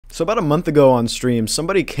So about a month ago on stream,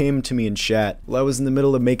 somebody came to me in chat while I was in the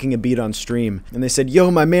middle of making a beat on stream, and they said,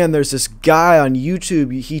 "Yo, my man, there's this guy on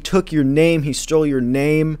YouTube, he took your name, he stole your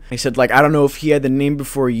name." He said, like, I don't know if he had the name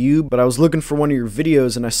before you, but I was looking for one of your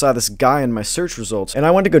videos and I saw this guy in my search results, and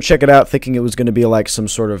I went to go check it out thinking it was going to be like some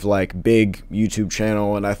sort of like big YouTube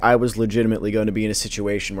channel, and I was legitimately going to be in a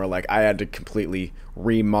situation where like I had to completely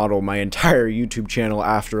remodel my entire YouTube channel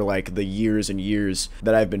after like the years and years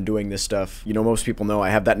that I've been doing this stuff. You know, most people know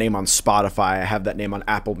I have that name on Spotify, I have that name on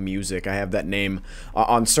Apple Music, I have that name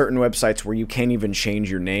on certain websites where you can't even change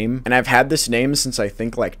your name, and I've had this name since I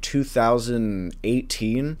think like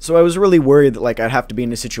 2018. So I was really worried that like I'd have to be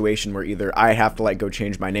in a situation where either I have to like go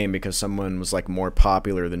change my name because someone was like more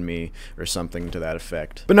popular than me or something to that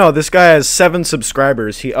effect. But no, this guy has 7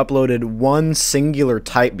 subscribers. He uploaded one singular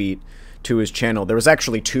type beat to his channel. There was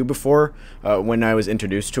actually 2 before when I was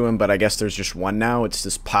introduced to him, but I guess there's just 1 now. It's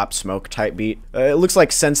this Pop Smoke type beat. It looks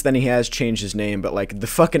like since then he has changed his name, but like the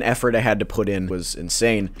fucking effort I had to put in was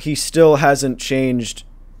insane. He still hasn't changed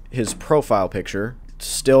his profile picture.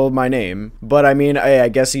 Still my name, but I mean, I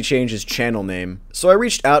guess he changed his channel name. So I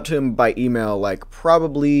reached out to him by email like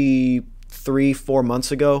probably 3-4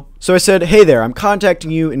 months ago. So I said, "Hey there, I'm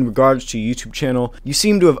contacting you in regards to your YouTube channel. You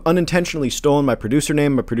seem to have unintentionally stolen my producer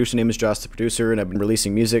name. My producer name is Jas The Producer, and I've been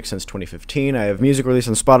releasing music since 2015. I have music released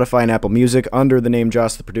on Spotify and Apple Music under the name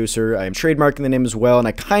Jas The Producer. I am trademarking the name as well, and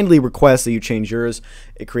I kindly request that you change yours.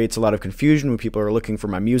 It creates a lot of confusion when people are looking for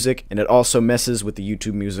my music, and it also messes with the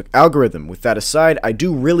YouTube music algorithm. With that aside, I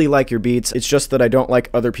do really like your beats. It's just that I don't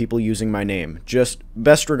like other people using my name. Just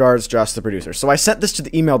best regards, Jas The Producer." So I sent this to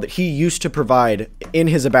the email that he used to provide in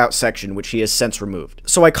his About section, which he has since removed.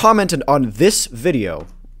 So I commented on this video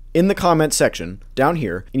in the comment section down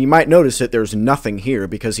here, and you might notice that there's nothing here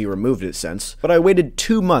because he removed it since, but I waited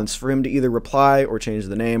 2 months for him to either reply or change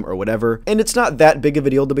the name or whatever, and it's not that big of a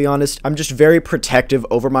deal, to be honest. I'm just very protective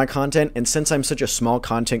over my content, and since I'm such a small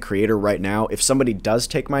content creator right now, if somebody does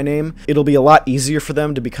take my name, it'll be a lot easier for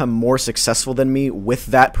them to become more successful than me with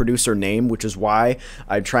that producer name, which is why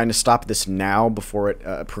I'm trying to stop this now before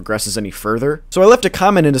it progresses any further. So I left a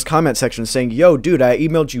comment in his comment section saying, "Yo, dude, I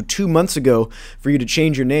emailed you 2 months ago for you to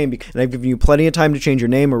change your name, and I've given you plenty of time to change your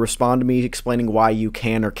name or respond to me explaining why you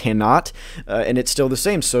can or cannot, and it's still the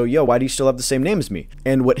same. So, yo, why do you still have the same name as me?"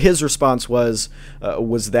 And what his response was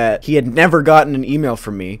that he had never gotten an email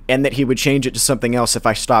from me, and that he would change it to something else if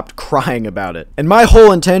I stopped crying about it. And my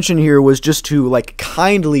whole intention here was just to, like,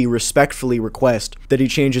 kindly, respectfully request that he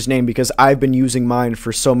change his name because I've been using mine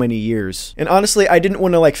for so many years. And honestly, I didn't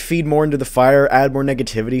want to, like, feed more into the fire, add more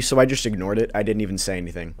negativity, so I just ignored it. I didn't even say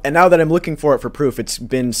anything. And now that I'm looking for it for proof, it's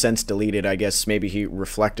been since deleted. I guess maybe he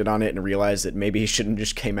reflected on it and realized that maybe he shouldn't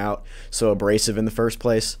just came out so abrasive in the first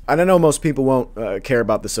place. And I know most people won't care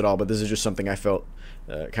about this at all, but this is just something I felt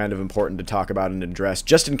kind of important to talk about and address,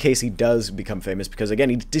 just in case he does become famous, because again,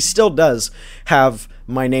 he still does have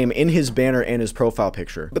my name in his banner and his profile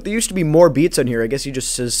picture. But there used to be more beats on here. I guess he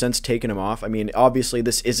just has since taken them off. I mean, obviously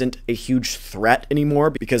this isn't a huge threat anymore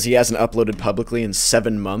because he hasn't uploaded publicly in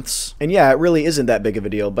 7 months. And yeah, it really isn't that big of a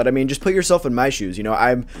deal, but I mean, just put yourself in my shoes. You know,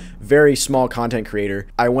 I'm very small content creator.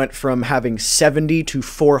 I went from having 70 to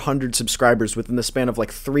 400 subscribers within the span of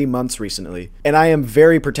like 3 months recently. And I am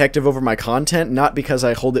very protective over my content, not because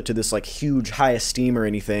I hold it to this like huge high esteem or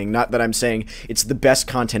anything, not that I'm saying it's the best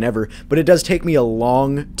content ever, but it does take me a long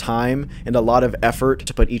time and a lot of effort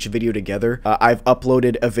to put each video together. I've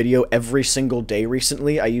uploaded a video every single day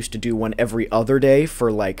recently. I used to do one every other day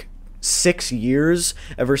for like 6 years.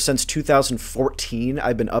 Ever since 2014,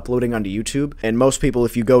 I've been uploading onto YouTube. And most people,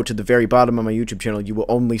 if you go to the very bottom of my YouTube channel, you will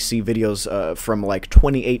only see videos from like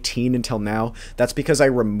 2018 until now. That's because I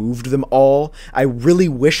removed them all. I really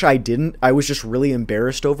wish I didn't. I was just really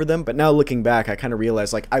embarrassed over them. But now looking back, I kind of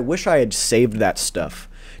realized, like, I wish I had saved that stuff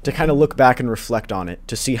to kind of look back and reflect on it,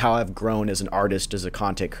 to see how I've grown as an artist, as a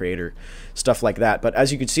content creator, stuff like that. But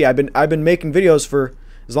as you can see, I've been making videos for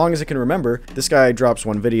as long as I can remember. This guy drops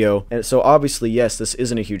one video, and so obviously, yes, this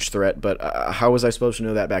isn't a huge threat, but how was I supposed to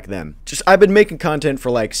know that back then? Just, I've been making content for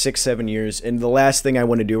like 6-7 years, and the last thing I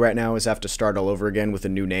want to do right now is have to start all over again with a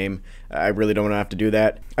new name. I really don't want to have to do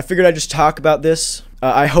that. I figured I'd just talk about this.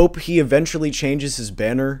 I hope he eventually changes his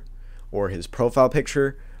banner, or his profile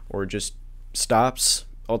picture, or just stops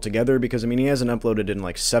altogether, because I mean, he hasn't uploaded in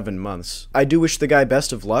like 7 months. I do wish the guy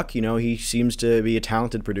best of luck. You know, he seems to be a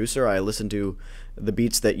talented producer. I listen to the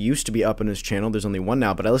beats that used to be up on his channel. There's only one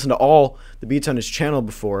now, but I listened to all the beats on his channel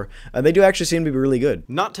before. They do actually seem to be really good.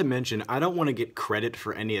 Not to mention, I don't want to get credit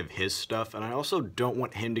for any of his stuff, and I also don't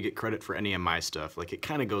want him to get credit for any of my stuff. Like, it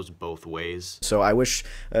kind of goes both ways. So I wish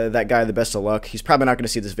that guy the best of luck. He's probably not going to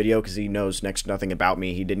see this video because he knows next to nothing about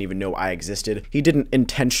me. He didn't even know I existed. He didn't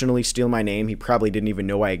intentionally steal my name. He probably didn't even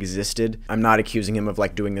know I existed. I'm not accusing him of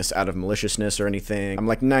like doing this out of maliciousness or anything. I'm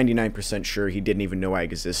like 99% sure he didn't even know I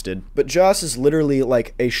existed. But Jas is literally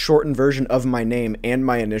like a shortened version of my name and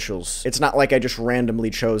my initials. It's not like I just randomly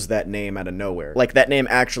chose that name out of nowhere. Like, that name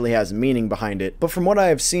actually has meaning behind it. But from what I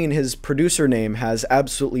have seen, his producer name has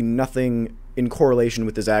absolutely nothing in correlation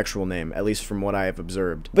with his actual name, at least from what I have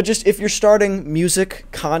observed. But just if you're starting music,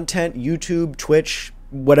 content, YouTube, Twitch,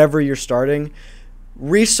 whatever you're starting,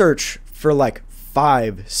 research for like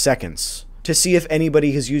 5 seconds to see if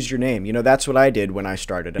anybody has used your name. You know, that's what I did when I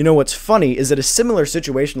started. You know, what's funny is that a similar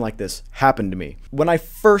situation like this happened to me. When I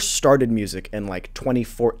first started music in like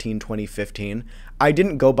 2014, 2015, I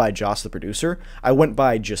didn't go by Jas the Producer, I went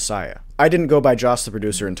by Josiah. I didn't go by Jas the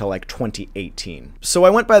Producer until like 2018. So I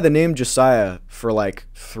went by the name Josiah for like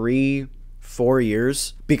 3-4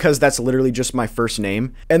 years, because that's literally just my first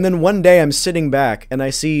name. And then one day I'm sitting back and I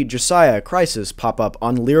see Josiah Crisis pop up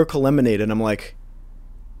on Lyrical Lemonade, and I'm like,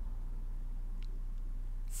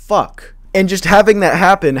 fuck. And just having that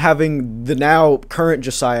happen, having the now current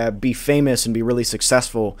Josiah be famous and be really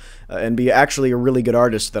successful and be actually a really good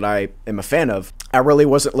artist that I am a fan of, I really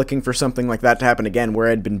wasn't looking for something like that to happen again, where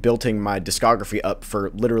I'd been building my discography up for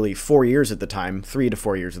literally 4 years at the time, 3 to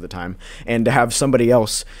 4 years at the time, and to have somebody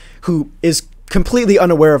else who is completely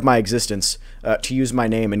unaware of my existence to use my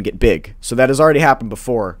name and get big. So that has already happened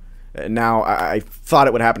before. Now, I thought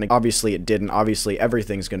it would happen. Obviously, it didn't. Obviously,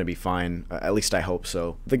 everything's going to be fine. At least I hope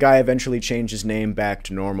so. The guy eventually changed his name back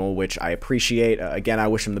to normal, which I appreciate. Again, I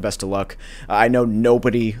wish him the best of luck. I know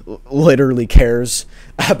nobody literally cares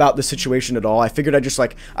about the situation at all. I figured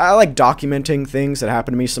I like documenting things that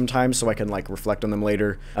happen to me sometimes so I can, like, reflect on them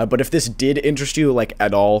later. But if this did interest you, like,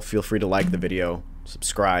 at all, feel free to like the video,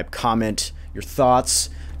 subscribe, comment your thoughts.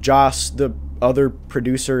 Jas, the other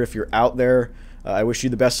producer, if you're out there, I wish you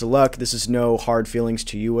the best of luck. This is no hard feelings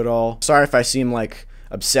to you at all. Sorry if I seem like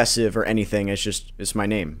obsessive or anything. It's my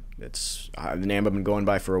name. It's the name I've been going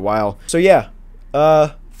by for a while. So yeah,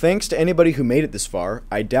 thanks to anybody who made it this far.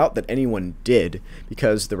 I doubt that anyone did,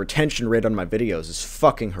 because the retention rate on my videos is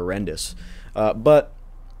fucking horrendous. But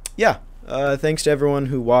yeah, thanks to everyone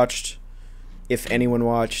who watched, if anyone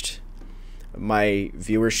watched. My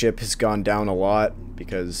viewership has gone down a lot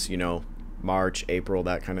because, you know, March, April,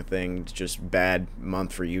 that kind of thing. It's just bad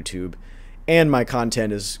month for YouTube. And my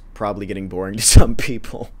content is probably getting boring to some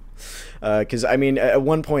people. Because, I mean, at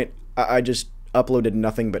one point, I just uploaded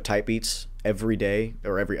nothing but type beats every day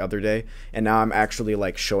or every other day. And now I'm actually,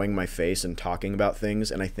 like, showing my face and talking about things.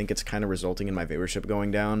 And I think it's kind of resulting in my viewership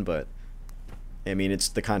going down. But, I mean, it's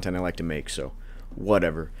the content I like to make, so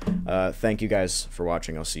whatever. Thank you guys for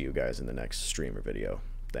watching. I'll see you guys in the next stream or video.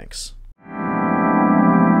 Thanks.